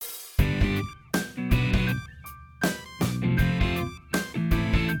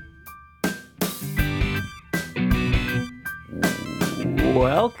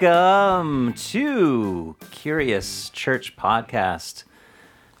Welcome to Curious Church Podcast.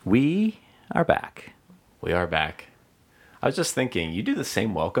 We are back. We are back. I was just thinking, you do the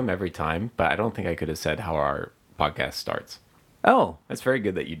same welcome every time, but I don't think I could have said how our podcast starts. Oh, It's very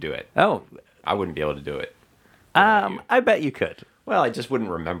good that you do it. oh, I wouldn't be able to do it. without you. I bet you could. Well, I just wouldn't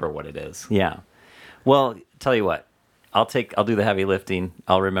remember what it is. Yeah. Well, tell you what, I'll do the heavy lifting.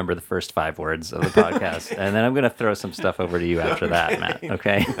 I'll remember the first 5 words of the podcast, and then I'm going to throw some stuff over to you after that, Matt.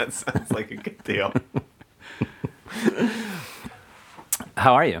 Okay. That sounds like a good deal.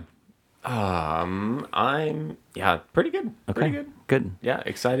 How are you? I'm pretty good. Okay. Pretty good. Good. Yeah,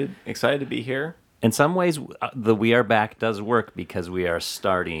 excited to be here. In some ways, the We Are Back does work because we are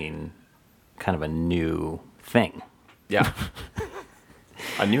starting kind of a new thing. Yeah.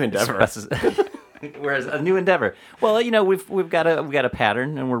 A new endeavor. Whereas a new endeavor. Well, we've got a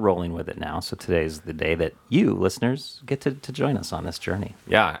pattern and we're rolling with it now. So today's the day that you listeners get to join us on this journey.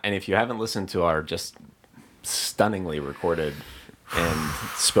 Yeah, and if you haven't listened to our just stunningly recorded and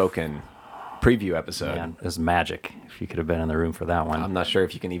spoken preview episode, Man, it was magic. If you could have been in the room for that one. I'm not sure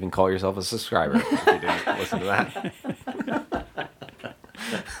if you can even call yourself a subscriber if you didn't listen to that.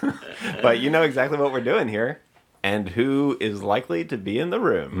 But you know exactly what we're doing here and who is likely to be in the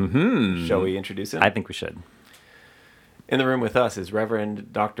room. Mm-hmm. Shall we introduce him? I think we should. In the room with us is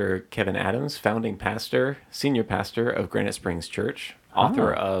Reverend Dr. Kevin Adams, founding pastor, senior pastor of Granite Springs Church,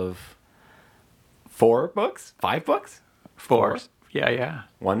 author of 4 books? 5 books? 4. Yeah.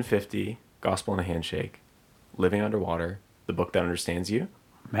 150, Gospel and a Handshake, Living Underwater, The Book That Understands You.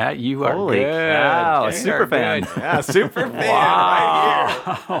 Matt, you are Holy good. cow, a You super are fan. good. Yeah, super fan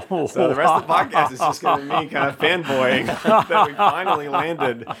right here. So the rest of the podcast is just going to be me kind of fanboying that we finally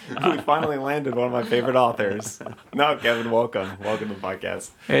landed. We finally landed one of my favorite authors. No, Kevin, welcome. Welcome to the podcast.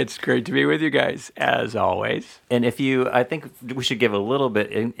 It's great to be with you guys, as always. And I think we should give a little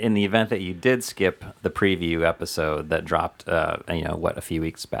bit in the event that you did skip the preview episode that dropped, a few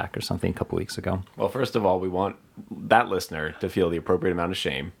weeks back or something, a couple weeks ago. Well, first of all, we want that listener to feel the appropriate amount of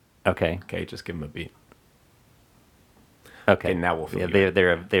shame. Okay. Okay, just give them a beat. Okay. Okay, now we'll feel Yeah,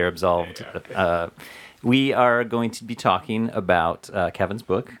 they're absolved. We are going to be talking about Kevin's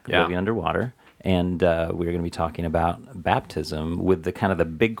book, Yeah. Living Underwater, and we're going to be talking about baptism with the kind of the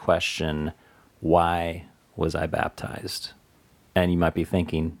big question: why was I baptized? And you might be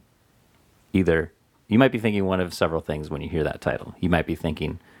thinking one of several things when you hear that title. You might be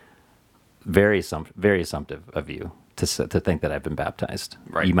thinking very assumptive of you to think that I've been baptized.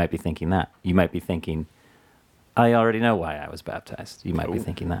 Right. You might be thinking that. You might be thinking, I already know why I was baptized. You might be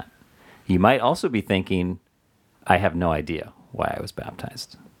thinking that. You might also be thinking, I have no idea why I was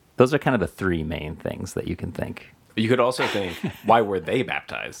baptized. Those are kind of the 3 main things that you can think. You could also think, why were they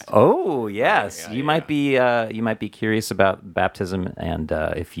baptized? Oh, yes. Yeah, you might be curious about baptism, and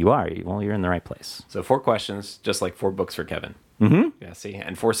if you are, you're in the right place. So 4 questions, just like 4 books for Kevin. Mm-hmm. Yeah, see,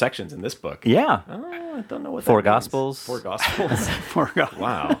 and 4 sections in this book. Yeah. Oh, I don't know what 4 that means. Gospels. 4 Gospels. For God.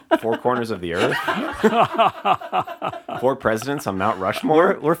 Wow. 4 corners of the earth. 4 presidents on Mount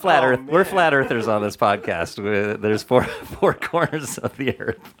Rushmore. We're flat Earth. man. We're flat Earthers on this podcast. There's four corners of the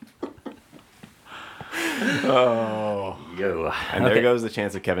earth. Oh. Yo. And there goes the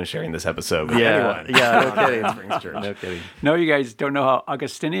chance of Kevin sharing this episode with Yeah. anyone. Yeah. No kidding. Springs Church. No kidding. No, you guys don't know how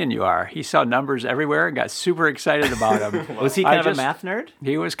Augustinian you are. He saw numbers everywhere and got super excited about them. Was he kind of a math nerd?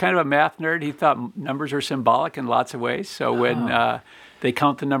 He was kind of a math nerd. He thought numbers are symbolic in lots of ways. So when they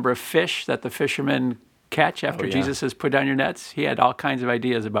count the number of fish that the fishermen catch after yeah. Jesus has put down your nets, he had all kinds of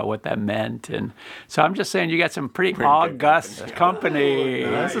ideas about what that meant. And so I'm just saying, you got some pretty good august company.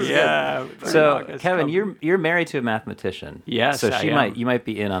 This is yeah. So, august Kevin, company. you're married to a mathematician. Yes, So I am. you might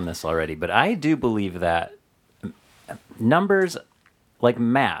be in on this already, but I do believe that numbers, like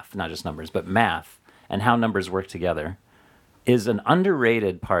math, not just numbers, but math and how numbers work together, is an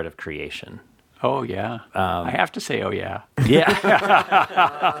underrated part of creation. Oh, yeah. I have to say, oh, yeah. Yeah.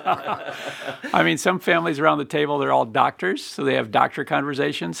 I mean, some families around the table, they're all doctors, so they have doctor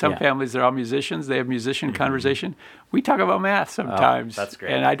conversations. Some Yeah. families, they're all musicians, they have musician conversation. We talk about math sometimes. that's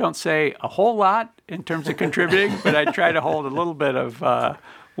great. And I don't say a whole lot in terms of contributing, but I try to hold a little bit of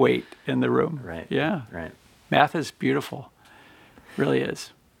weight in the room. Right. Yeah. Right. Math is beautiful. Really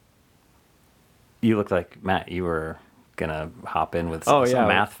is. You look like, Matt, you were going to hop in with Oh, some yeah.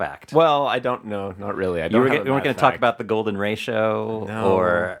 math fact. Well, I don't know. Not really. I you don't weren't have a going to math talk fact. about the golden ratio No.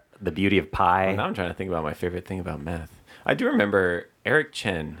 or the beauty of pi. Well, now I'm trying to think about my favorite thing about math. I do remember Eric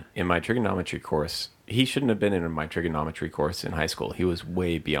Chen in my trigonometry course. He shouldn't have been in my trigonometry course in high school. He was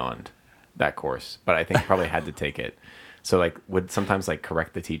way beyond that course, but I think he probably had to take it. So would sometimes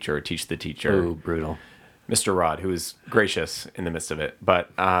correct the teacher or teach the teacher. Ooh, brutal. Mr. Rod, who was gracious in the midst of it. But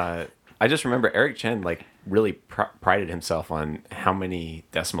I just remember Eric Chen like really prided himself on how many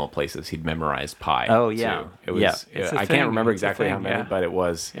decimal places he'd memorized pi. Oh, yeah. to. It was. Yeah. It's a I thing. can't remember It's a exactly how thing, many, yeah. but it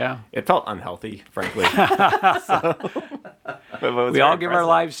was. Yeah. It felt unhealthy, frankly. We all give our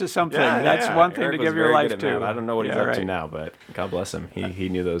lives to something. That's one thing Eric to was give your very life good at to. math. I don't know what he's Yeah, up to right. now, but God bless him. He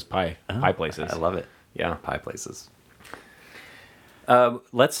knew those pi places. I love it. Yeah. Pie places.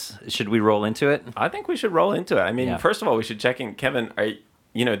 Should we roll into it? I think we should roll into it. I mean, Yeah. first of all, we should check in. Kevin,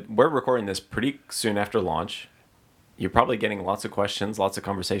 we're recording this pretty soon after launch. You're probably getting lots of questions, lots of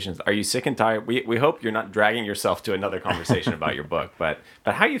conversations. Are you sick and tired? We hope you're not dragging yourself to another conversation about your book. But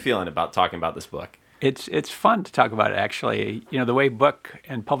how are you feeling about talking about this book? It's fun to talk about it, actually. You know, the way book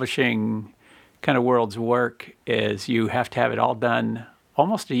and publishing kind of worlds work is you have to have it all done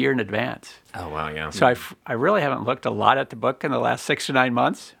almost a year in advance. Oh, wow, yeah. So I really haven't looked a lot at the book in the last 6 to 9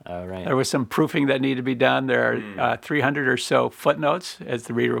 months. Oh, right. There was some proofing that needed to be done. There are 300 or so footnotes, as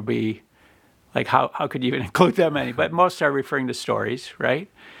the reader will be like, how could you even include that many? But most are referring to stories, right?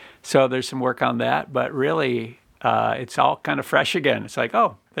 So there's some work on that. But really, it's all kind of fresh again. It's like,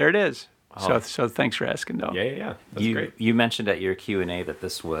 oh, there it is. Oh. So thanks for asking, though. Yeah. That's great. You mentioned at your Q&A that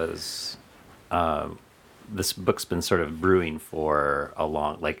this was this book's been sort of brewing for a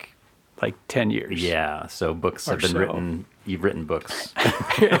long, like 10 years. yeah. So books Or have been so. written. You've written books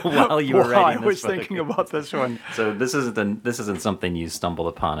while you were Well, writing I this was book. thinking about this one. So this isn't something you stumbled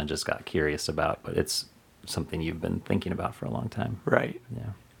upon and just got curious about, but it's something you've been thinking about for a long time. Right, Yeah.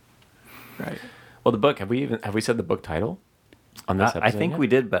 right. Well, the book, have we said the book title on this episode I think yet? we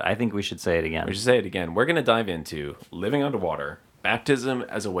did, but I think we should say it again. We should say it again. We're going to dive into Living Underwater, Baptism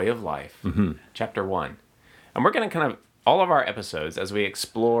as a Way of Life, Chapter 1. And we're going to kind of, all of our episodes, as we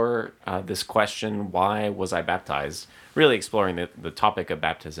explore this question, why was I baptized, really exploring the topic of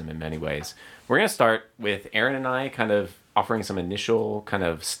baptism in many ways. We're going to start with Aaron and I kind of offering some initial kind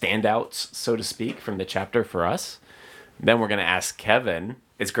of standouts, so to speak, from the chapter for us. Then we're going to ask Kevin.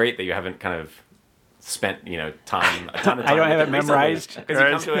 It's great that you haven't kind of spent a ton of time. I don't have it memorized. Because you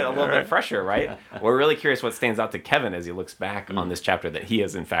come to it a little bit fresher, right? We're really curious what stands out to Kevin as he looks back on this chapter that he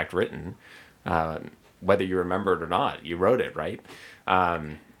has in fact written. Whether you remember it or not, you wrote it, right?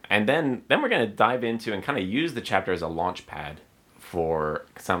 And then we're going to dive into and kind of use the chapter as a launch pad for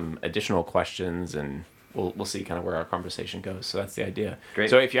some additional questions, and we'll see kind of where our conversation goes. So that's the idea. Great.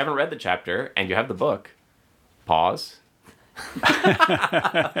 So if you haven't read the chapter and you have the book, pause.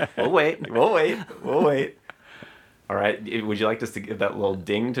 We'll wait. We'll wait. All right. Would you like us to give that little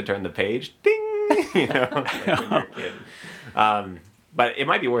ding to turn the page? Ding! Like when you're a kid. But it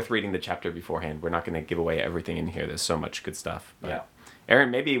might be worth reading the chapter beforehand. We're not going to give away everything in here. There's so much good stuff. But, Yeah.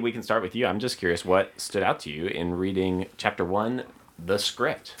 Aaron, maybe we can start with you. I'm just curious what stood out to you in reading Chapter 1, the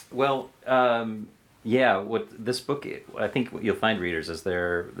script. Well, what this book, I think what you'll find, readers, is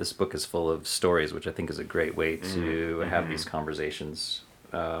this book is full of stories, which I think is a great way to have these conversations,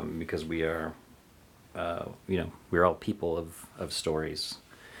 because we are, we're all people of stories.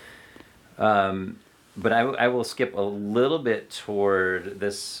 But I will skip a little bit toward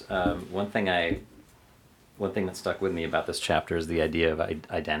this. One thing that stuck with me about this chapter is the idea of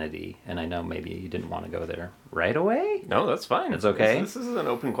identity, and I know maybe you didn't want to go there right away. No, that's fine. It's okay. This is an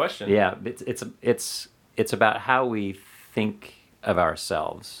open question. Yeah, it's about how we think of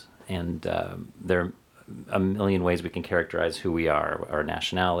ourselves, and there are a million ways we can characterize who we are: our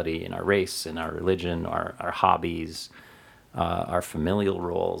nationality, and our race, and our religion, our hobbies, our familial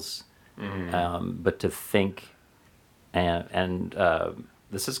roles. But to think, and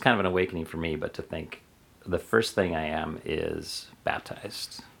this is kind of an awakening for me, but to think the first thing I am is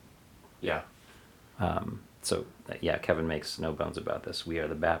baptized. Yeah. So, Kevin makes no bones about this. We are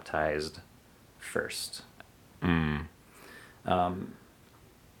the baptized first. And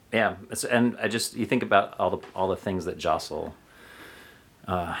you think about all the things that jostle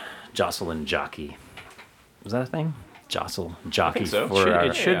and jockey. Was that a thing? Jostle, jockey so. for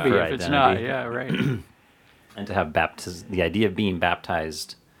It should be for if it's not. identity. Yeah, right. And to have the idea of being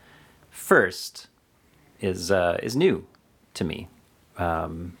baptized first is new to me.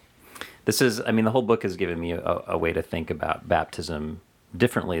 The whole book has given me a way to think about baptism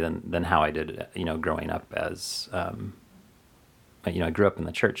differently than how I did it, growing up as, I grew up in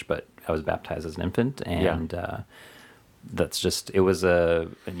the church, but I was baptized as an infant, and that's just, it was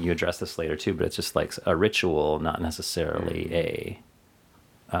and you address this later too, but it's just like a ritual, not necessarily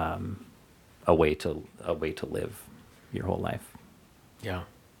a way to live your whole life. Yeah.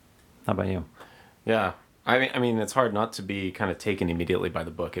 How about you? Yeah. I mean, it's hard not to be kind of taken immediately by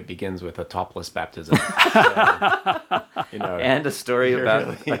the book. It begins with a topless baptism. So, And a story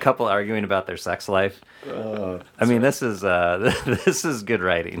about a couple arguing about their sex life. I mean, this is this is good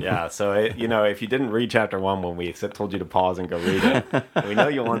writing. Yeah, so if you didn't read chapter 1 when we told you to pause and go read it, we know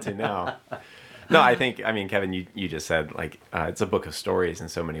you'll want to now. No, I mean, Kevin, you just said, like, it's a book of stories in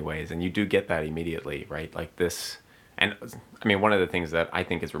so many ways, and you do get that immediately, right? Like this, and I mean, one of the things that I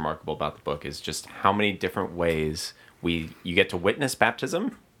think is remarkable about the book is just how many different ways you get to witness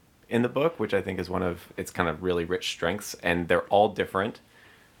baptism in the book, which I think is one of its kind of really rich strengths, and they're all different,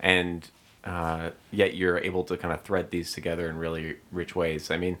 and yet you're able to kind of thread these together in really rich ways.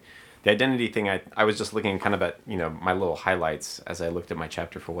 I mean, the identity thing, I was just looking kind of at, my little highlights as I looked at my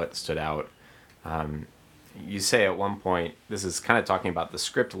chapter for what stood out. You say at one point, this is kind of talking about the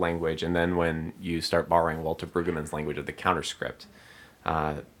script language, and then when you start borrowing Walter Brueggemann's language of the counterscript,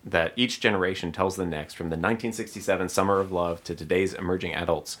 that each generation tells the next, from the 1967 Summer of Love to today's emerging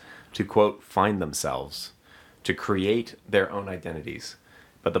adults, to, quote, find themselves, to create their own identities.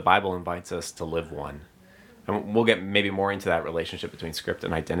 But the Bible invites us to live one. And we'll get maybe more into that relationship between script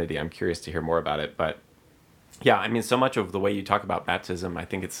and identity. I'm curious to hear more about it. But yeah, I mean, so much of the way you talk about baptism, I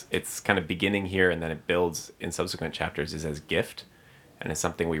think it's kind of beginning here and then it builds in subsequent chapters, is as gift and as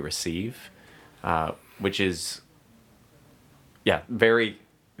something we receive, which is, yeah, very,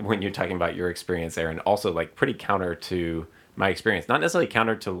 when you're talking about your experience there, and also like pretty counter to my experience. Not necessarily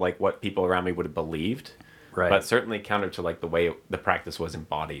counter to like what people around me would have believed, Right. but certainly counter to like the way the practice was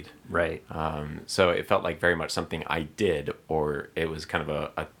embodied. Right. So it felt like very much something I did, or it was kind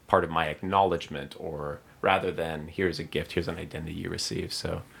of a part of my acknowledgement, or rather than here's a gift, here's an identity you receive.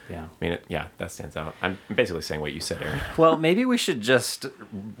 So Yeah. I mean, that stands out. I'm basically saying what you said, Aaron. Well, maybe we should just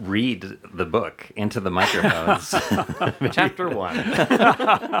read the book into the microphones. Chapter 1.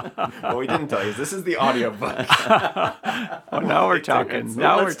 What we didn't tell you is this is the audiobook. Oh, now we're talking.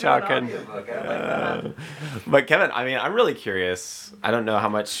 Now we're talking. But Kevin, I mean, I'm really curious. I don't know how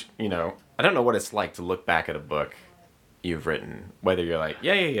much, I don't know what it's like to look back at a book you've written, whether you're like,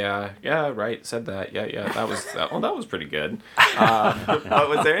 yeah, right, said that, that was pretty good. But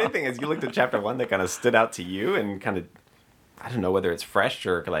was there anything as you looked at chapter 1 that kind of stood out to you and kind of, I don't know whether it's fresh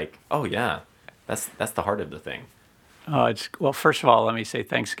or like, oh yeah, that's the heart of the thing. Well, first of all, let me say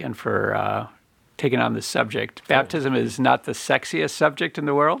thanks again for taking on this subject. Baptism is not the sexiest subject in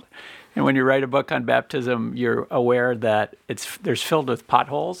the world. And when you write a book on baptism, you're aware that there's filled with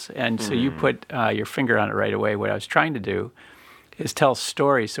potholes, and so you put your finger on it right away. What I was trying to do is tell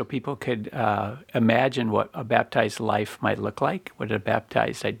stories so people could imagine what a baptized life might look like, what a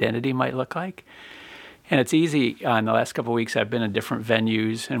baptized identity might look like. And it's easy. In the last couple of weeks, I've been in different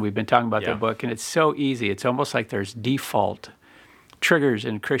venues, and we've been talking about the book, and it's so easy. It's almost like there's default triggers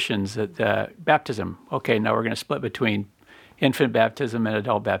in Christians that baptism, okay, now we're going to split between infant baptism and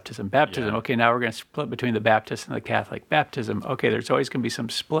adult baptism. Baptism, okay, now we're going to split between the Baptist and the Catholic. Baptism, okay, there's always going to be some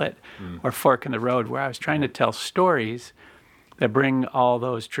split or fork in the road, where I was trying to tell stories that bring all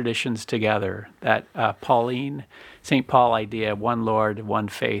those traditions together. That St. Paul idea, one Lord, one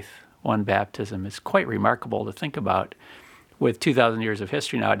faith, one baptism, is quite remarkable to think about. With 2,000 years of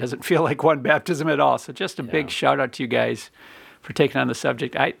history now, it doesn't feel like one baptism at all. So just a big shout out to you guys for taking on the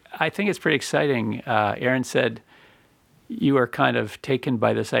subject. I think it's pretty exciting. Aaron said, you are kind of taken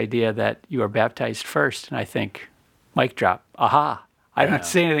by this idea that you are baptized first. And I think, mic drop, aha. I don't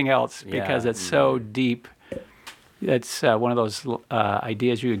say anything else because it's so deep. It's one of those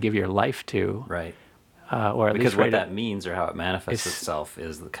ideas you would give your life to. Right. Or at Because least what that means or how it manifests itself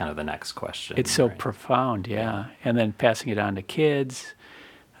is kind of the next question. It's so profound, yeah. And then passing it on to kids,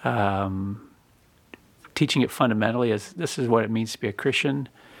 teaching it fundamentally as this is what it means to be a Christian.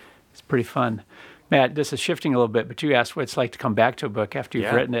 It's pretty fun. Matt, this is shifting a little bit, but you asked what it's like to come back to a book after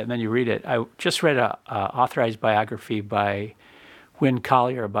you've written it and then you read it. I just read a authorized biography by Wynne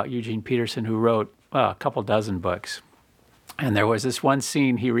Collier about Eugene Peterson, who wrote a couple dozen books. And there was this one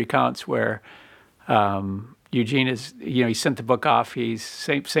scene he recounts where Eugene is, he sent the book off. He's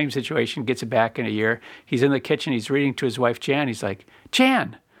same situation, gets it back in a year. He's in the kitchen. He's reading to his wife, Jan. He's like,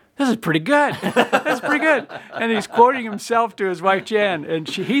 Jan, this is pretty good. That's pretty good. And he's quoting himself to his wife, Jan. And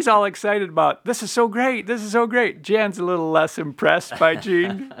he's all excited about, this is so great. This is so great. Jan's a little less impressed by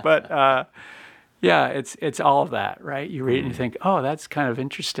Gene. But it's all of that, right? You read it and you think, oh, that's kind of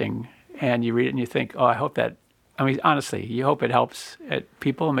interesting. And you read it and you think, oh, I hope that, honestly, you hope it helps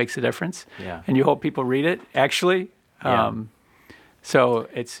people and makes a difference. Yeah. And you hope people read it, actually. So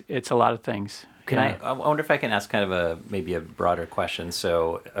it's a lot of things. I wonder if I can ask kind of maybe a broader question.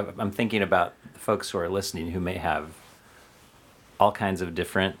 So I'm thinking about the folks who are listening who may have all kinds of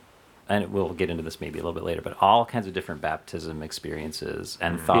different and we'll get into this maybe a little bit later, but all kinds of different baptism experiences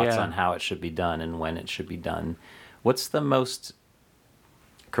and thoughts Yeah. on how it should be done and when it should be done. What's the most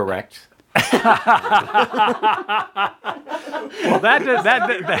Correct. Well, that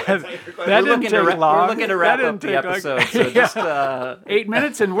didn't take long. We're looking to wrap That up didn't the take long. episode, so just 8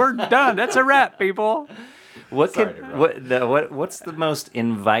 minutes and we're done. That's a wrap, people. what's Sorry to interrupt. what's the most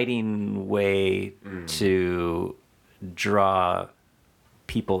inviting way to draw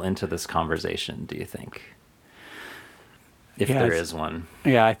people into this conversation, do you think? If Yeah, there it's- is one.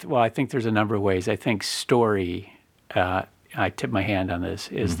 Yeah, I think there's a number of ways. I think story, I tip my hand on this,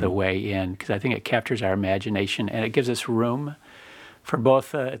 is the way in, because I think it captures our imagination and it gives us room for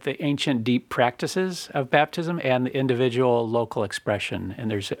both the ancient deep practices of baptism and the individual local expression.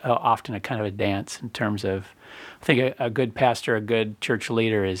 And there's often a kind of a dance in terms of, I think a good pastor, a good church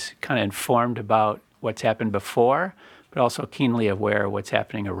leader is kind of informed about what's happened before, but also keenly aware of what's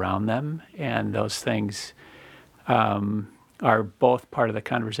happening around them. And those things are both part of the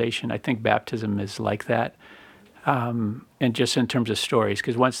conversation. I think baptism is like that. And just in terms of stories,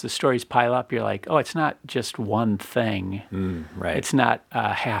 because once the stories pile up, you're like, oh, it's not just one thing. Right. It's not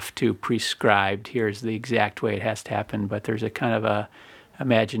have to prescribed. Here's the exact way it has to happen. But there's a kind of a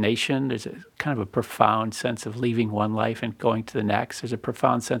imagination. There's a kind of a profound sense of leaving one life and going to the next. There's a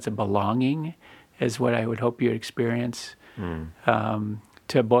profound sense of belonging, is what I would hope you'd experience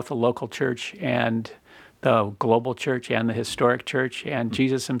to both the local church and the global church and the historic church and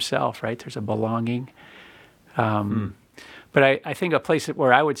Jesus himself. Right? There's a belonging. But I think a place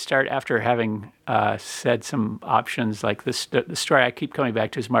where I would start after having said some options like this, the story I keep coming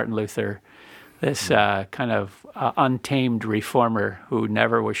back to is Martin Luther, this kind of untamed reformer who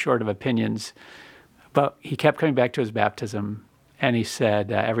never was short of opinions, but he kept coming back to his baptism, and he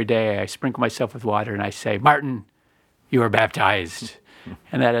said, every day I sprinkle myself with water and I say, Martin, you are baptized.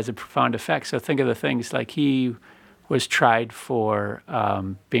 And that has a profound effect. So think of the things like he was tried for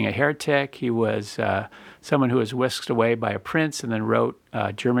being a heretic. He was someone who was whisked away by a prince and then wrote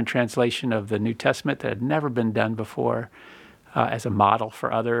a German translation of the New Testament that had never been done before as a model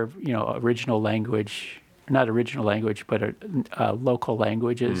for other, original language, not original language, but local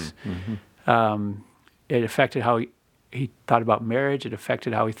languages. It affected how he thought about marriage. It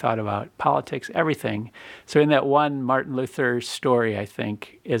affected how he thought about politics, everything. So in that one Martin Luther story, I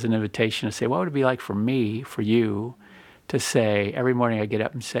think, is an invitation to say, what would it be like for me, for you, to say, every morning I get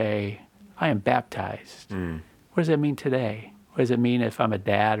up and say, I am baptized. What does that mean today? What does it mean if I'm a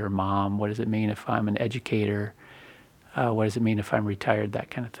dad or mom? What does it mean if I'm an educator? What does it mean if I'm retired? That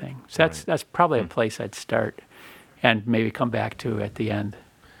kind of thing. So that's probably a place I'd start and maybe come back to at the end.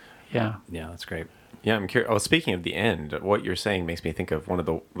 Yeah. Yeah, that's great. Yeah, I'm curious. Oh, speaking of the end, what you're saying makes me think of one of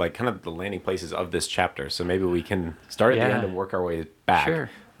the kind of the landing places of this chapter. So maybe we can start at the end and work our way back. Sure.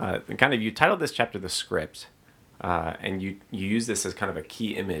 You titled this chapter "The Script," and you use this as kind of a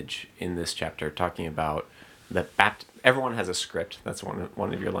key image in this chapter, talking about that everyone has a script. That's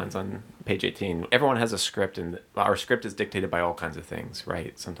one of your lines on page 18. Everyone has a script, and our script is dictated by all kinds of things,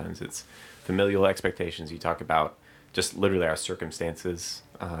 right? Sometimes it's familial expectations. You talk about just literally our circumstances.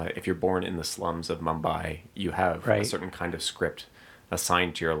 If you're born in the slums of Mumbai, you have a certain kind of script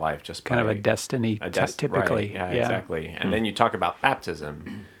assigned to your life, just kind of a destiny, typically. Right. Yeah, exactly. And then you talk about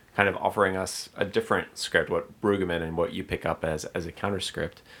baptism, kind of offering us a different script, what Brueggemann and what you pick up as a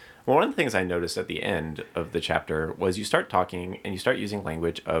counterscript. Well, one of the things I noticed at the end of the chapter was you start talking and you start using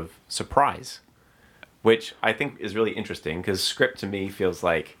language of surprise, which I think is really interesting because script to me feels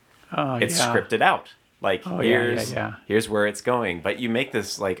like it's scripted out. Like, here's where it's going. But you make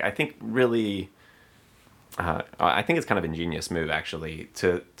this, I think really, I think it's kind of an ingenious move, actually,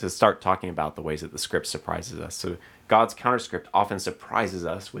 to start talking about the ways that the script surprises us. So God's counterscript often surprises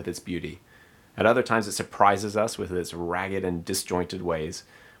us with its beauty. At other times, it surprises us with its ragged and disjointed ways.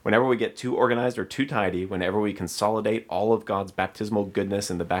 Whenever we get too organized or too tidy, whenever we consolidate all of God's baptismal goodness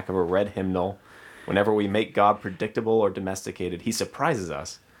in the back of a red hymnal, whenever we make God predictable or domesticated, he surprises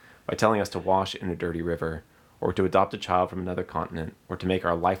us by telling us to wash in a dirty river, or to adopt a child from another continent, or to make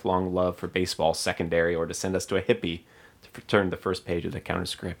our lifelong love for baseball secondary, or to send us to a hippie to turn the first page of the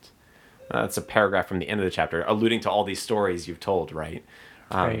counterscript. That's a paragraph from the end of the chapter, alluding to all these stories you've told, right?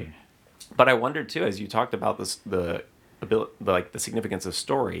 Right. But I wondered too, as you talked about the significance of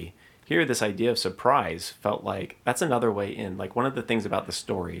story. Here, this idea of surprise felt like that's another way in. Like, one of the things about the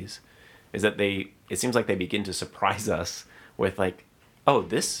stories is that it seems like they begin to surprise us with like, oh,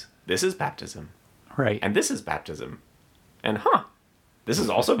 this is baptism. Right. And this is baptism. And this is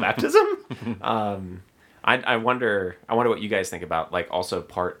also baptism? I wonder what you guys think about, like, also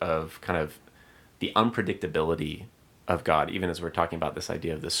part of kind of the unpredictability of God, even as we're talking about this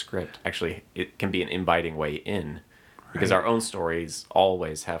idea of the script, actually it can be an inviting way in, because our own stories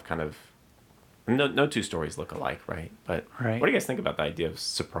always have kind of no two stories look alike, right? But Right. what do you guys think about the idea of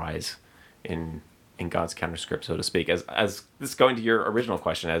surprise in God's counter script, so to speak, as this going to your original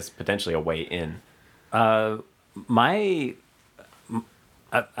question, as potentially a way in?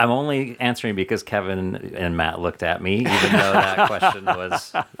 I'm only answering because Kevin and Matt looked at me, even though that question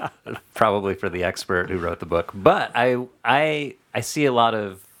was probably for the expert who wrote the book. But I see a lot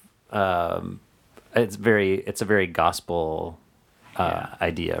of it's a very gospel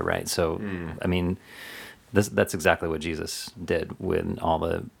idea, right? So I mean, that's exactly what Jesus did when all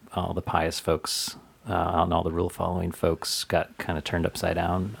the pious folks and all the rule following folks got kind of turned upside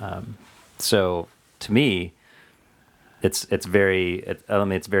down. So to me, it's very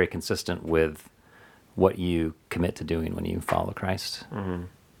consistent with what you commit to doing when you follow Christ.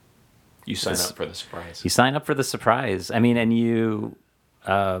 You sign up for the surprise. You sign up for the surprise. I mean, and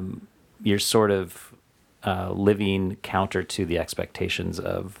you're sort of living counter to the expectations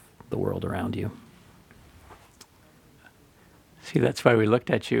of the world around you. See, that's why we looked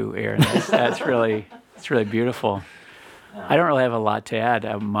at you, Aaron. That's really beautiful. I don't really have a lot to add.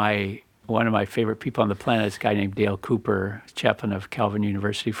 One of my favorite people on the planet is a guy named Dale Cooper, chaplain of Calvin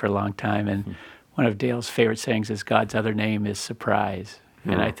University for a long time. And one of Dale's favorite sayings is, God's other name is surprise.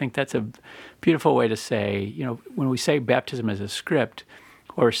 And I think that's a beautiful way to say, when we say baptism is a script,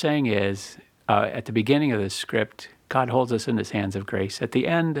 what we're saying is, at the beginning of the script, God holds us in his hands of grace. At the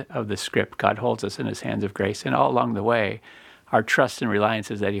end of the script, God holds us in his hands of grace. And all along the way, our trust and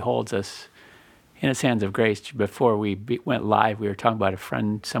reliance is that he holds us in his hands of grace. Before we went live, we were talking about a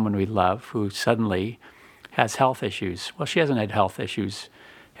friend, someone we love, who suddenly has health issues. Well, she hasn't had health issues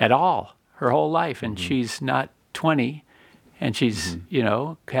at all her whole life, and she's not 20, and she's,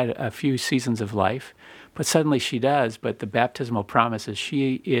 had a few seasons of life, but suddenly she does. But the baptismal promise is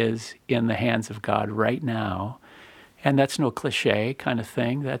she is in the hands of God right now, and that's no cliche kind of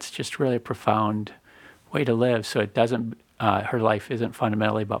thing. That's just really a profound way to live. So it doesn't. Her life isn't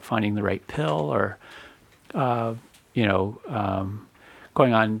fundamentally about finding the right pill or, going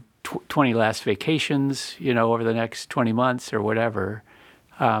on 20 last vacations, over the next 20 months or whatever.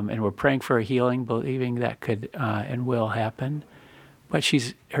 And we're praying for a healing, believing that could and will happen. But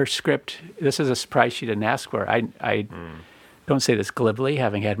her script, this is a surprise she didn't ask for. I don't say this glibly,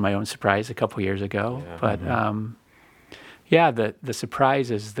 having had my own surprise a couple years ago. Yeah. But the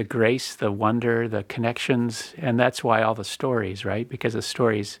surprise is the grace, the wonder, the connections, and that's why all the stories, right? Because the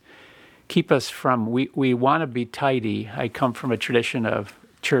stories keep us from, we want to be tidy. I come from a tradition of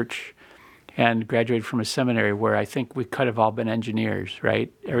church and graduated from a seminary where I think we could have all been engineers, right?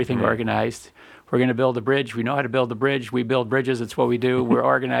 Everything organized. We're going to build a bridge. We know how to build a bridge. We build bridges. It's what we do. We're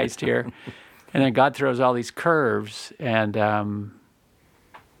organized here. And then God throws all these curves and...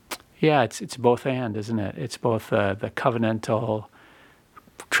 it's both and, isn't it? It's both the covenantal,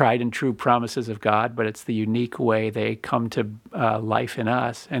 tried and true promises of God, but it's the unique way they come to life in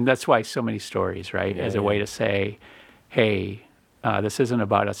us. And that's why so many stories, right? As a way to say, hey, this isn't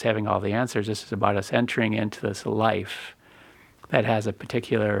about us having all the answers. This is about us entering into this life that has a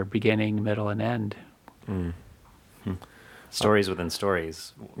particular beginning, middle, and end. Stories within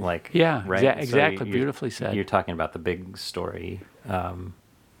stories, right? Exactly. So beautifully said. You're talking about the big story.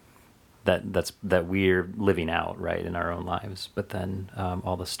 That we're living out, right, in our own lives, but then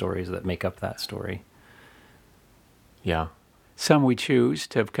all the stories that make up that story. Yeah. Some we choose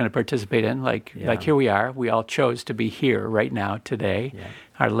to kind of participate in, like here we are. We all chose to be here right now today. Yeah.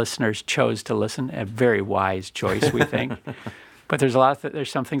 Our listeners chose to listen, a very wise choice, we think. But there's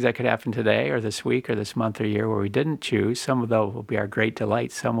there's some things that could happen today or this week or this month or year where we didn't choose. Some of those will be our great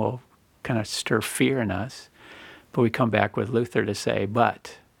delight. Some will kind of stir fear in us. But we come back with Luther to say,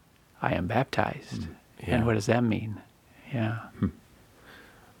 but I am baptized. And what does that mean? Yeah.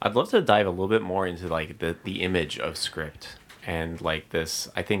 I'd love to dive a little bit more into like the image of script and like this.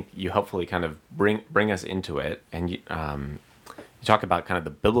 I think you helpfully kind of bring us into it, and you talk about kind of the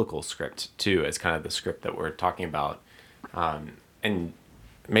biblical script too as kind of the script that we're talking about. And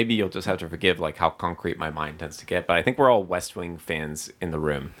maybe you'll just have to forgive like how concrete my mind tends to get, but I think we're all West Wing fans in the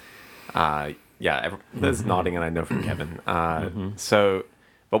room. There's nodding, and I know from Kevin.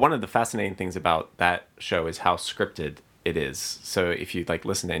 But one of the fascinating things about that show is how scripted it is. So if you like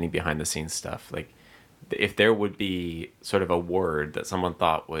listen to any behind the scenes stuff, like if there would be sort of a word that someone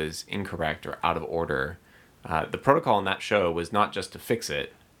thought was incorrect or out of order, the protocol in that show was not just to fix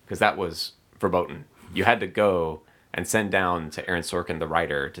it, because that was verboten. You had to go and send down to Aaron Sorkin, the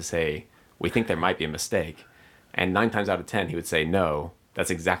writer, to say, we think there might be a mistake. And 9 times out of 10, he would say, no, that's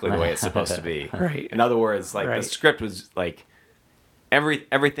exactly the way it's supposed to be. Right. In other words, like the Right. script was like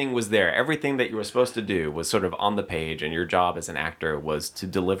everything was there. Everything that you were supposed to do was sort of on the page, and your job as an actor was to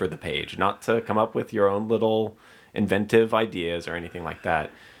deliver the page, not to come up with your own little inventive ideas or anything like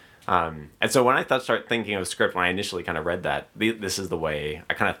that. And so when I start thinking of script, when I initially kind of read that, this is the way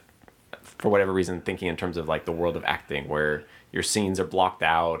I kind of, for whatever reason, thinking in terms of like the world of acting, where your scenes are blocked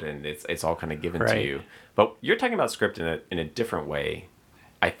out and it's all kind of given to Right. you. But you're talking about script in a different way,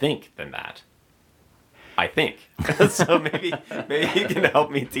 I think, than that. I think. So maybe you can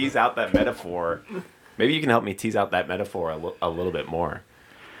help me tease out that metaphor. Maybe you can help me tease out that metaphor a little bit more.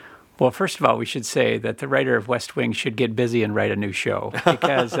 Well, first of all, we should say that the writer of West Wing should get busy and write a new show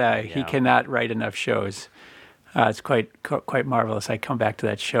because he cannot write enough shows. It's quite marvelous. I come back to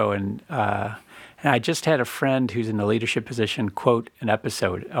that show, and I just had a friend who's in a leadership position quote an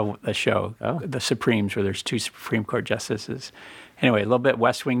episode of the show, The Supremes, where there's 2 Supreme Court justices. Anyway, a little bit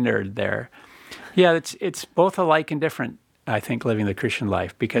West Wing nerd there. Yeah, it's both alike and different, I think, living the Christian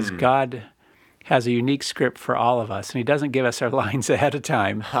life, because God has a unique script for all of us, and he doesn't give us our lines ahead of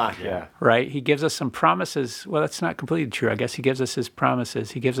time. Yeah. Right? He gives us some promises. Well, that's not completely true. I guess he gives us his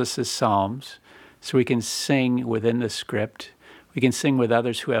promises. He gives us his psalms so we can sing within the script. We can sing with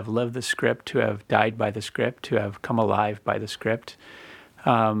others who have lived the script, who have died by the script, who have come alive by the script.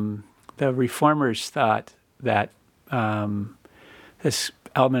 The reformers thought that this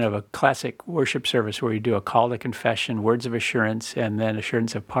element of a classic worship service where you do a call to confession, words of assurance, and then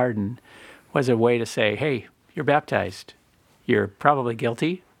assurance of pardon was a way to say, hey, you're baptized. You're probably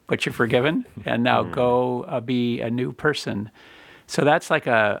guilty, but you're forgiven, and now go be a new person. So that's like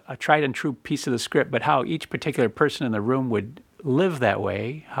a tried and true piece of the script, but how each particular person in the room would live that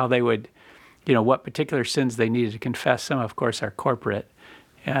way, how they would, what particular sins they needed to confess. Some, of course, are corporate,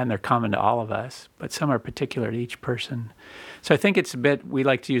 and they're common to all of us, but some are particular to each person. So I think it's a bit, we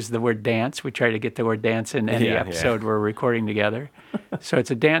like to use the word dance. We try to get the word dance in any episode we're recording together. So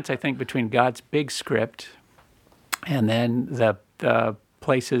it's a dance, I think, between God's big script and then the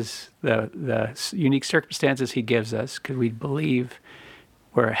places, the unique circumstances he gives us, because we believe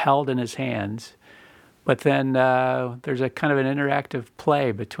we're held in his hands. But then there's a kind of an interactive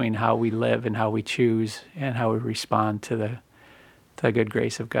play between how we live and how we choose and how we respond to the good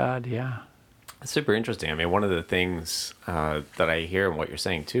grace of God, yeah. It's super interesting. I mean, one of the things that I hear in what you're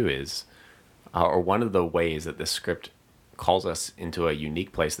saying too is, or one of the ways that this script calls us into a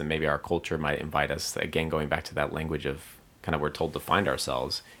unique place that maybe our culture might invite us, again, going back to that language of kind of we're told to find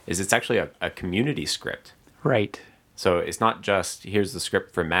ourselves, is it's actually a community script. Right. So it's not just, here's the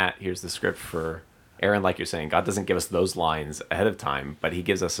script for Matt, here's the script for Aaron, like you're saying. God doesn't give us those lines ahead of time, but he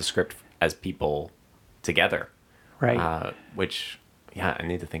gives us a script as people together. Right. Which... yeah, I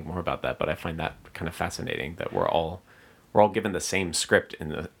need to think more about that, but I find that kind of fascinating that we're all given the same script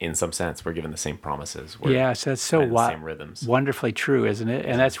in some sense. We're given the same promises. Yes, that's so the same rhythms. Wonderfully true, isn't it?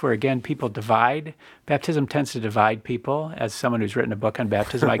 And that's where, again, people divide. Baptism tends to divide people. As someone who's written a book on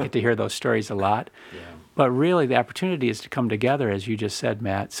baptism, I get to hear those stories a lot. Yeah. But really, the opportunity is to come together, as you just said,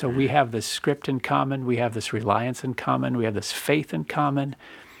 Matt. So we have this script in common. We have this reliance in common. We have this faith in common.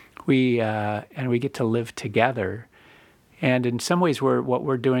 And we get to live together. And in some ways, what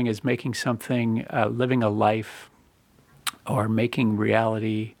we're doing is making something, living a life, or making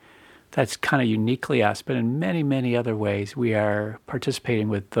reality that's kind of uniquely us. But in many, many other ways, we are participating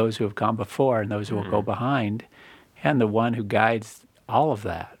with those who have gone before and those who will go behind, and the one who guides all of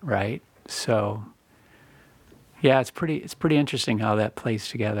that, right? So, yeah, it's pretty interesting how that plays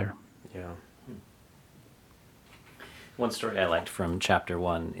together. Yeah. One story I liked from chapter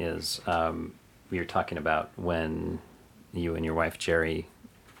 1 is we were talking about when you and your wife Jerry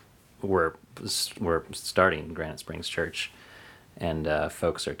were starting Granite Springs Church, and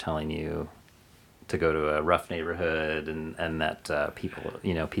folks are telling you to go to a rough neighborhood, and that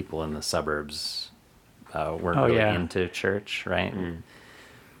people in the suburbs weren't really into church, right?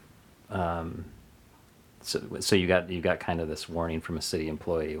 So you got kind of this warning from a city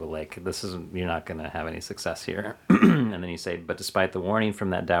employee, well, like, you're not going to have any success here. And then you say, but despite the warning from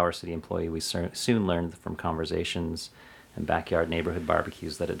that dour city employee, we soon learned from conversations and backyard neighborhood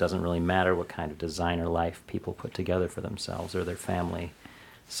barbecues that it doesn't really matter what kind of designer life people put together for themselves or their family.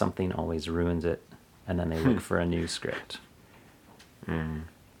 Something always ruins it, and then they look for a new script.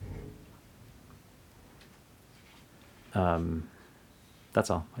 That's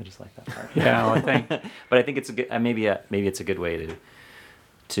all. I just like that part. Yeah, well, I think. But I think it's a good, maybe it's a good way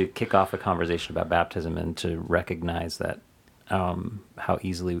to kick off a conversation about baptism and to recognize that how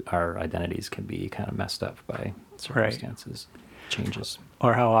easily our identities can be kind of messed up by circumstances, changes.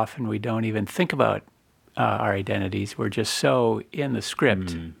 Or how often we don't even think about our identities. We're just so in the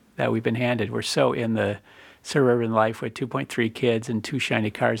script that we've been handed. We're so in the suburban life with 2.3 kids and 2 shiny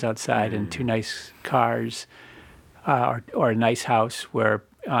cars outside and 2 nice cars, or a nice house where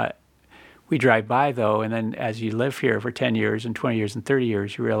we drive by, though, and then as you live here for 10 years and 20 years and 30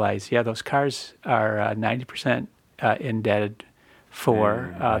 years, you realize, yeah, those cars are 90% indebted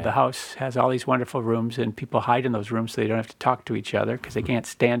for. The house has all these wonderful rooms, and people hide in those rooms so they don't have to talk to each other because they can't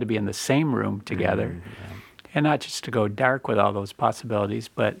stand to be in the same room together. And not just to go dark with all those possibilities,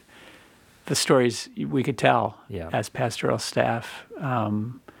 but the stories we could tell as pastoral staff.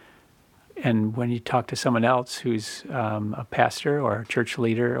 And when you talk to someone else who's a pastor or a church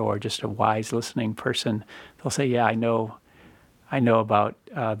leader or just a wise listening person, they'll say, yeah, I know about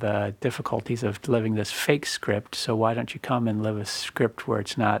the difficulties of living this fake script, so why don't you come and live a script where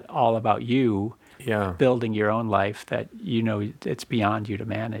it's not all about you building your own life, that you know it's beyond you to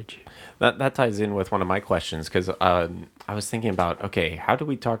manage. That ties in with one of my questions, because I was thinking about, okay, how do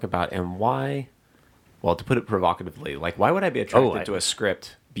we talk about, and why, well, to put it provocatively, like, why would I be attracted to a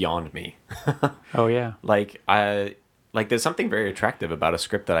script beyond me? Oh, yeah. Like, there's something very attractive about a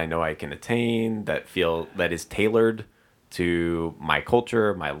script that I know I can attain, that is tailored to my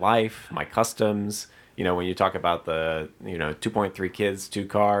culture, my life, my customs. You know, when you talk about the, 2.3 kids, 2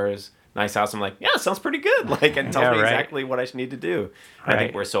 cars, nice house, I'm like, yeah, sounds pretty good. Like, and tells me exactly what I need to do. I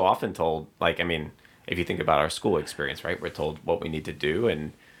think we're so often told, like, I mean, if you think about our school experience, right, we're told what we need to do,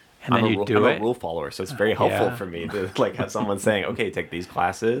 and then I'm a rule follower, so it's very helpful for me to like have someone saying, okay, take these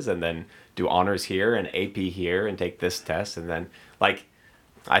classes and then do honors here and AP here and take this test, and then, like,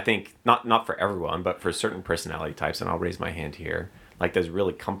 I think not for everyone, but for certain personality types, and I'll raise my hand here, like, there's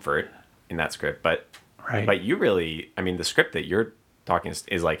really comfort in that script, but you really, I mean, the script that you're talking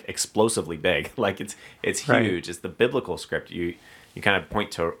is like explosively big. Like, it's huge. It's the biblical script. You kind of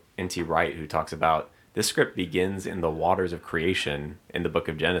point to N.T. Wright, who talks about this script begins in the waters of creation in the book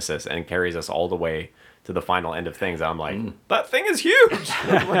of Genesis and carries us all the way to the final end of things. I'm like, that thing is huge.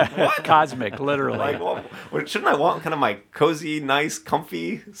 Like, what? Cosmic, literally. Like, well, shouldn't I want kind of my cozy, nice,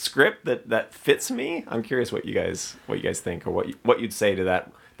 comfy script that fits me? I'm curious what you guys think, or what you'd say to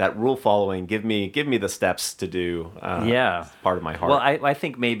that rule following. Give me the steps to do. Part of my heart. Well, I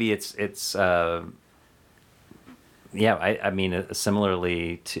think maybe it's I mean,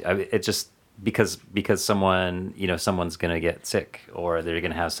 similarly to it just. Because someone, someone's going to get sick, or they're going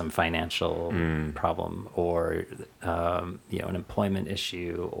to have some financial problem, or an employment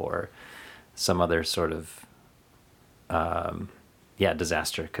issue, or some other sort of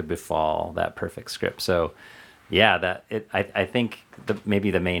disaster could befall that perfect script. So I think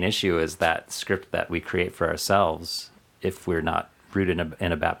maybe the main issue is that script that we create for ourselves, if we're not rooted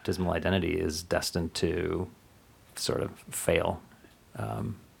in a baptismal identity, is destined to sort of fail.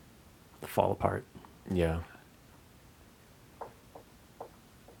 Fall apart. Yeah.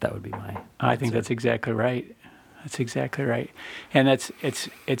 That would be my I think that's exactly right. That's exactly right. And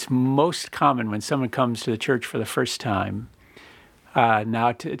it's most common when someone comes to the church for the first time.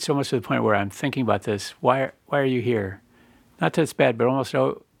 It's almost to the point where I'm thinking about this. Why are you here? Not that it's bad, but almost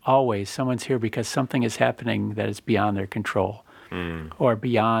always someone's here because something is happening that is beyond their control or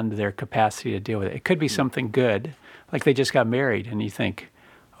beyond their capacity to deal with it. It could be something good, like they just got married, and you think,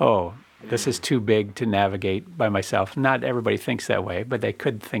 oh, this is too big to navigate by myself. Not everybody thinks that way, but they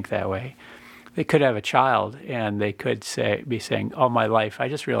could think that way. They could have a child, and they could be saying, all my life, I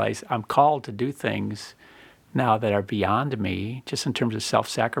just realized I'm called to do things now that are beyond me, just in terms of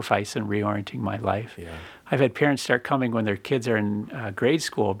self-sacrifice and reorienting my life. Yeah. I've had parents start coming when their kids are in grade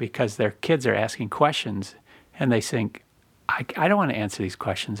school because their kids are asking questions, and they think, I don't want to answer these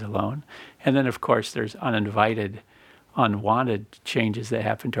questions alone. And then, of course, there's unwanted changes that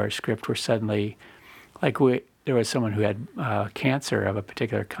happen to our script, where suddenly, like there was someone who had cancer of a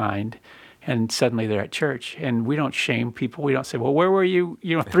particular kind, and suddenly they're at church, and we don't shame people. We don't say, well, where were you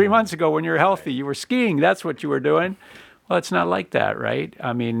 3 months ago when you were healthy? You were skiing. That's what you were doing. Well, it's not like that, right?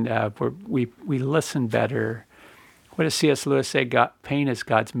 I mean, we listen better. What does C.S. Lewis say? Pain is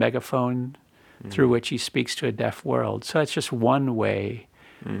God's megaphone through which he speaks to a deaf world. So that's just one way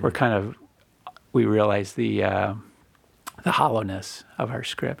we realize the hollowness of our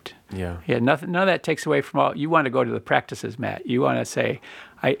script. Yeah. None of that takes away from all. You want to go to the practices, Matt. You want to say,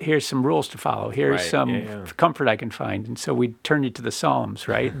 here's some rules to follow. Here's some comfort I can find. And so we'd turn you to the Psalms,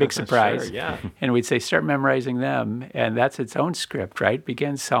 right? Big surprise. Sure, yeah. And we'd say, start memorizing them. And that's its own script, right?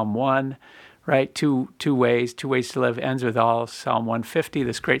 Begins Psalm 1, right? Two ways to live, ends with all Psalm 150,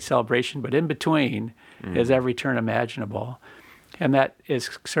 this great celebration. But in between is every turn imaginable. And that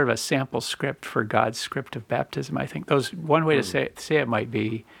is sort of a sample script for God's script of baptism, I think. One way to say it might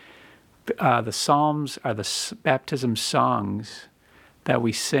be, the Psalms are the baptism songs that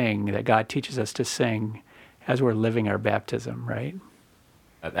we sing, that God teaches us to sing as we're living our baptism, right?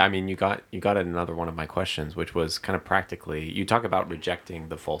 I mean, you got at another one of my questions, which was kind of practically, you talk about rejecting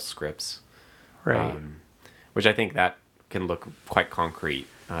the false scripts, Right. which I think that can look quite concrete.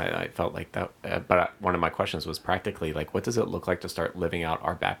 I felt like that, but one of my questions was practically like, what does it look like to start living out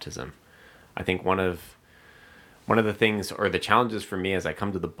our baptism? I think one of the things or the challenges for me as I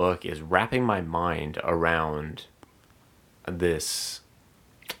come to the book is wrapping my mind around this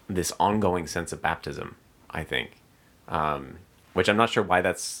ongoing sense of baptism, I think. Which I'm not sure why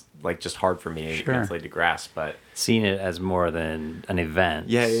that's like just hard for me Sure. mentally to grasp, but Seeing it as more than an event.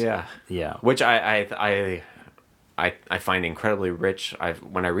 yeah. Which Which I find incredibly rich.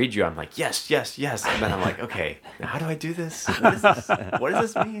 When I read you, I'm like, yes, and then I'm like, okay, now how do I do this? What is this? What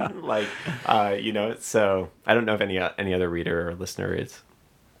does this mean? Like, So I don't know if any other reader or listener is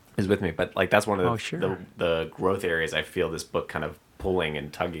with me, but like that's one of Oh, sure. the growth areas I feel this book kind of pulling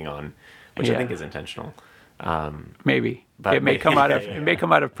and tugging on, which I Yeah. think is intentional. Maybe. But It may maybe- come out of yeah. it may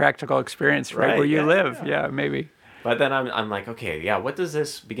come out of practical experience, right, Right, where you yeah, live. Yeah, maybe. But then I'm like, okay, yeah, what does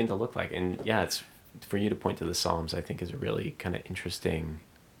this begin to look like? And yeah, it's for you to point to the Psalms, I think is really kind of interesting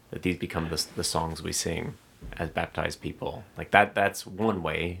that these become the songs we sing as baptized people. Like that's one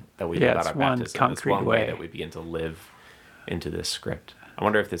way that we Yeah, live out it's our one baptism. concrete It's one way way. that we begin to live into this script. I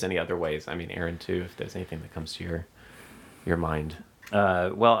wonder if there's any other ways. I mean, Aaron too, if there's anything that comes to your mind.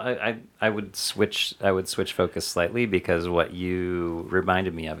 Well, I would switch focus slightly, because what you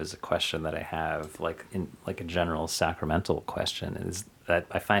reminded me of is a question that I have, like a general sacramental question, is that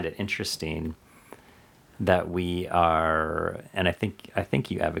I find it interesting that we are, and I think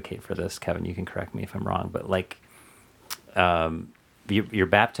you advocate for this, Kevin. You can correct me if I'm wrong, but like, your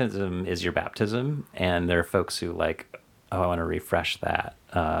baptism is your baptism, and there are folks who like, oh, I want to refresh that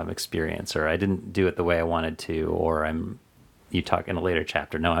experience, or I didn't do it the way I wanted to, or you talk in a later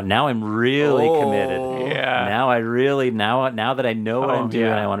chapter. No, now I'm really committed. Yeah. Now that I know what Oh, I'm doing,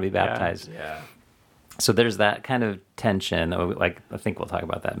 yeah. I want to be Yeah. baptized. Yeah. So there's that kind of tension. Like, I think we'll talk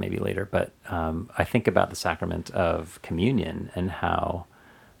about that maybe later. But I think about the sacrament of communion and how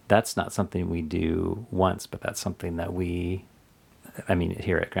that's not something we do once, but that's something that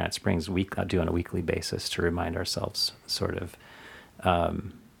here at Granite Springs, we do on a weekly basis to remind ourselves, sort of,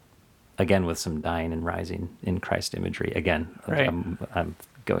 again, with some dying and rising in Christ imagery. Again, Right. I'm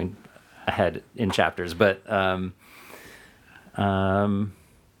going ahead in chapters, but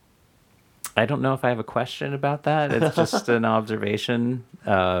I don't know if I have a question about that. It's just an observation.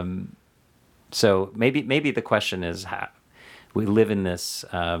 So maybe the question is how we live in this.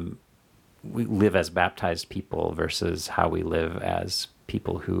 We live as baptized people versus how we live as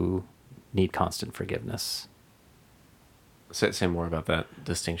people who need constant forgiveness. Say more about that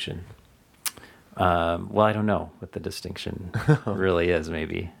distinction. Well, I don't know what the distinction really is.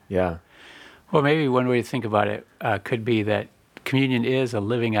 Maybe. Yeah. Well, maybe one way to think about it could be that communion is a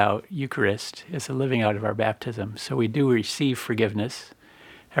living out, Eucharist is a living out of our baptism. So we do receive forgiveness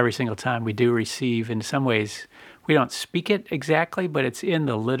every single time. We do receive, in some ways, we don't speak it exactly, but it's in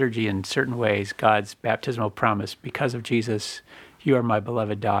the liturgy in certain ways, God's baptismal promise. Because of Jesus, you are my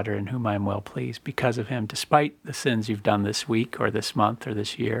beloved daughter in whom I am well pleased. Because of him, despite the sins you've done this week or this month or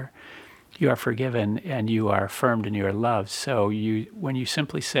this year, you are forgiven and you are affirmed in your love. So when you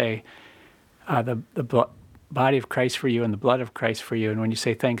simply say, the body of Christ for you and the blood of Christ for you, and when you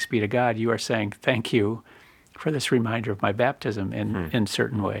say thanks be to God, you are saying thank you for this reminder of my baptism in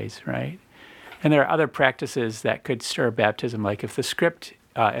certain ways, right? And there are other practices that could stir baptism, like if the script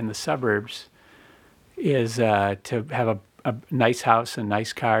in the suburbs is to have a nice house and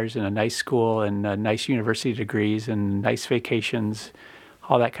nice cars and a nice school and nice university degrees and nice vacations,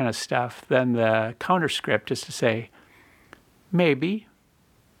 all that kind of stuff, then the counter script is to say, maybe.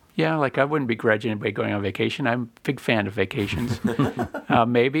 Yeah, like I wouldn't begrudge anybody going on vacation. I'm a big fan of vacations.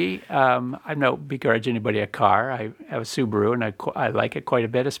 Maybe. I don't begrudge anybody a car. I have a Subaru, and I like it quite a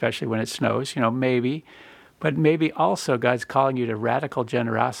bit, especially when it snows. Maybe. But maybe also God's calling you to radical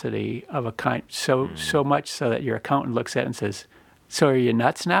generosity of a kind, so much so that your accountant looks at it and says, so are you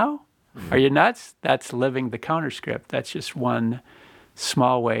nuts now? Are you nuts? That's living the counterscript. That's just one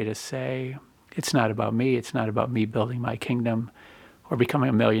small way to say, it's not about me. It's not about me building my kingdom or becoming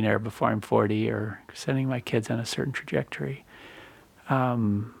a millionaire before I'm 40 or sending my kids on a certain trajectory.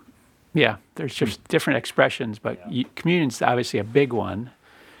 There's just different expressions, but communion's obviously a big one.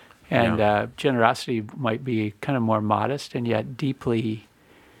 And generosity might be kind of more modest and yet deeply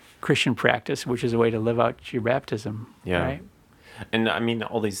Christian practice, which is a way to live out your baptism, right? And I mean,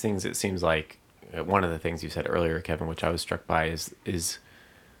 all these things, it seems like one of the things you said earlier, Kevin, which I was struck by is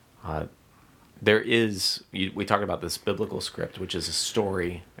We talked about this biblical script, which is a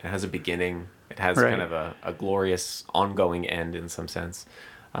story. It has a beginning. It has Right. kind of a glorious ongoing end in some sense.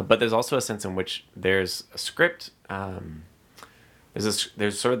 But there's also a sense in which there's a script.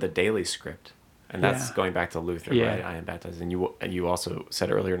 There's sort of the daily script, and that's Yeah. going back to Luther, Yeah. right? I am baptized, and you also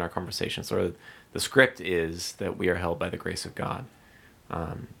said earlier in our conversation, sort of the script is that we are held by the grace of God,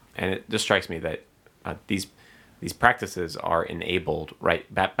 and it just strikes me that these practices are enabled,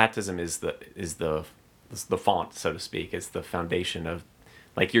 right? Baptism is the font, so to speak. It's the foundation of,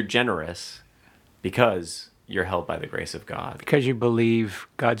 like, you're generous because you're held by the grace of God. Because you believe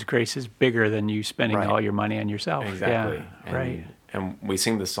God's grace is bigger than you spending Right. all your money on yourself. Exactly. Yeah, And, right. and we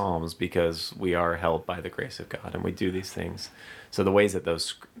sing the Psalms because we are held by the grace of God, and we do these things. So the ways that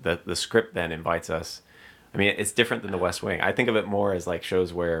the script then invites us, I mean, it's different than the West Wing. I think of it more as like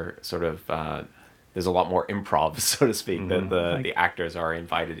shows where sort of there's a lot more improv, so to speak, that the actors are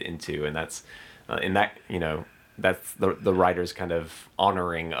invited into, and that's in that, that's the writer's kind of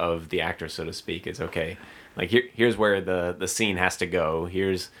honoring of the actor, so to speak. Is okay. Like here's where the scene has to go.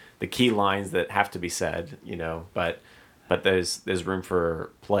 Here's the key lines that have to be said, but there's room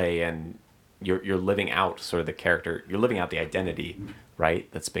for play, and you're living out sort of the character. You're living out the identity, right?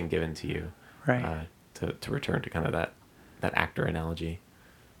 That's been given to you, Right. To return to kind of that actor analogy.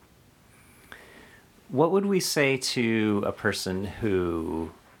 What would we say to a person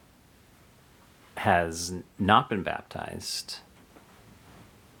who has not been baptized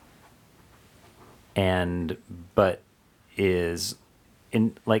but is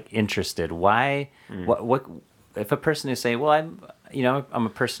interested? Why? What if a person is saying, well, I'm a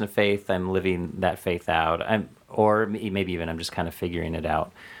person of faith, I'm living that faith out, or maybe even I'm just kind of figuring it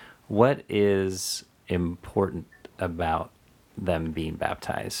out. What is important about them being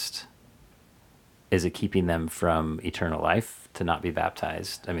baptized? Is it keeping them from eternal life to not be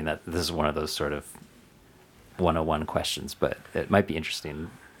baptized? I mean, this is one of those sort of 101 questions, but it might be interesting.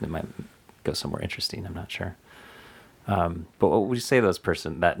 It might go somewhere interesting. I'm not sure. But what would you say to those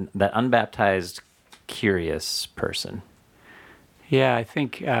person, that unbaptized, curious person? Yeah, I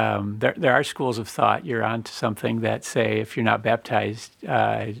think there are schools of thought. You're onto something that say if you're not baptized,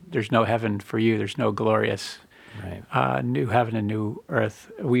 there's no heaven for you. There's no glorious Right. new heaven and new earth.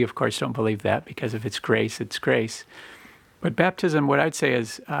 We, of course, don't believe that because if it's grace, it's grace. But baptism, what I'd say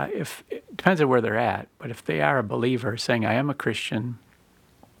is, if it depends on where they're at, but if they are a believer saying, I am a Christian,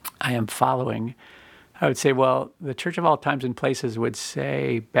 I am following, I would say, well, the Church of All Times and Places would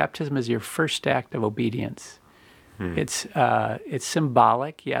say baptism is your first act of obedience. It's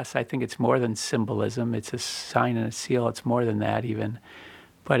symbolic. Yes, I think it's more than symbolism. It's a sign and a seal. It's more than that even.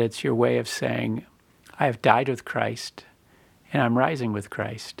 But it's your way of saying, I have died with Christ, and I'm rising with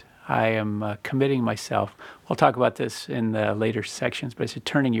Christ. I am committing myself. We'll talk about this in the later sections, but it's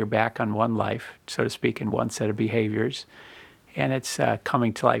turning your back on one life, so to speak, in one set of behaviors, and it's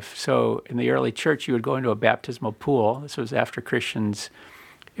coming to life. So in the early church, you would go into a baptismal pool. This was after Christians,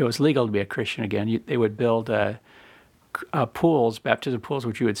 it was legal to be a Christian again. They would build pools, baptism pools,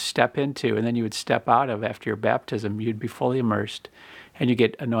 which you would step into, and then you would step out of after your baptism. You'd be fully immersed, and you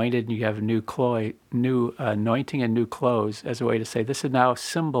get anointed, and you have new anointing and new clothes as a way to say, this is now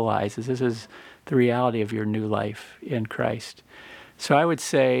symbolizes, this is the reality of your new life in Christ. So I would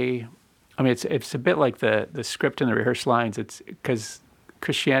say, I mean, it's a bit like the script and the rehearsed lines. It's because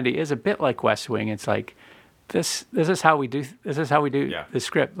Christianity is a bit like West Wing. It's like this is how we do Yeah. the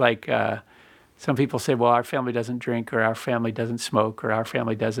script. Like some people say, well, our family doesn't drink, or our family doesn't smoke, or our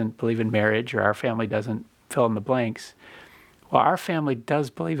family doesn't believe in marriage, or our family doesn't fill in the blanks. Well, our family does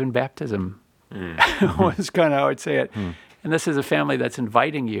believe in baptism. Was kind of how I'd say it. And this is a family that's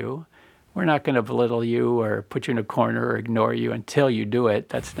inviting you. We're not going to belittle you or put you in a corner or ignore you until you do it.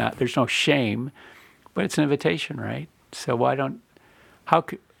 There's no shame, but it's an invitation, right? So I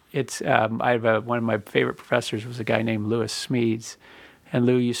have one of my favorite professors was a guy named Lewis Smedes. And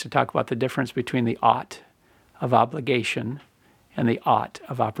Lou used to talk about the difference between the ought of obligation and the ought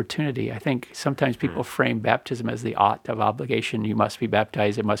of opportunity. I think sometimes people frame baptism as the ought of obligation. You must be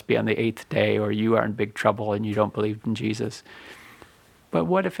baptized. It must be on the 8th day, or you are in big trouble and you don't believe in Jesus. But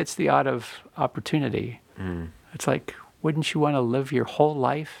what if it's the ought of opportunity? It's like, wouldn't you want to live your whole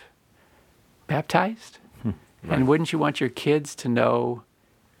life baptized? And wouldn't you want your kids to know,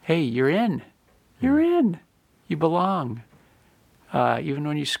 hey, you're in. You're in. You belong. Even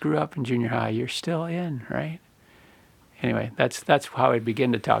when you screw up in junior high, you're still in, right? Anyway, that's how I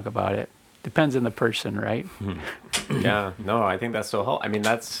begin to talk about it. Depends on the person, right? Yeah, no, I think that's so helpful. I mean,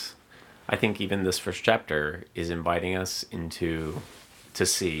 I think even this first chapter is inviting us to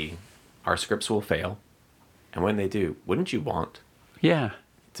see our scripts will fail. And when they do, wouldn't you want Yeah.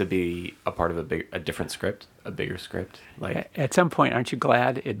 to be a part of a different script, a bigger script? Like, At some point, aren't you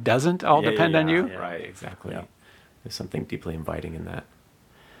glad it doesn't all depend on you? Yeah. Right, exactly. Yeah. There's something deeply inviting in that.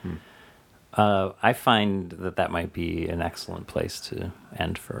 I find that might be an excellent place to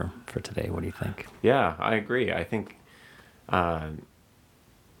end for today. What do you think? Yeah, I agree. I think that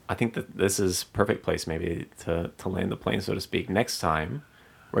this is perfect place maybe to land the plane, so to speak. Next time,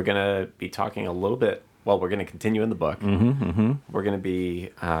 we're going to be talking a little bit. Well, we're going to continue in the book. We're going to be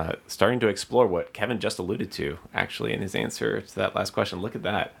starting to explore what Kevin just alluded to, actually, in his answer to that last question. Look at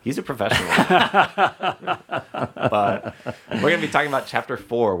that. He's a professional. But we're going to be talking about chapter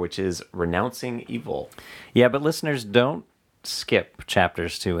 4, which is renouncing evil. Yeah, but listeners, don't skip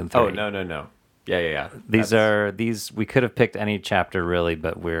chapters 2 and 3. Oh, no. Yeah. These we could have picked any chapter really,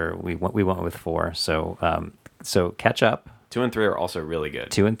 but we went with 4. So catch up. 2 and 3 are also really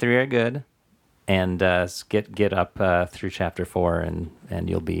good. 2 and 3 are good, and get up through chapter 4, and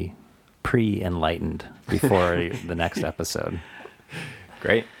you'll be pre-enlightened before the next episode.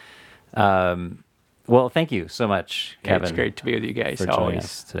 Great. Well, thank you so much, Kevin. It's great to be with you guys for joining always.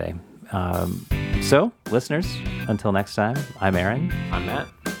 us today. So, listeners, until next time, I'm Aaron. I'm Matt.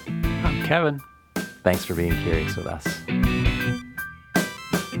 I'm Kevin. Thanks for being curious with us.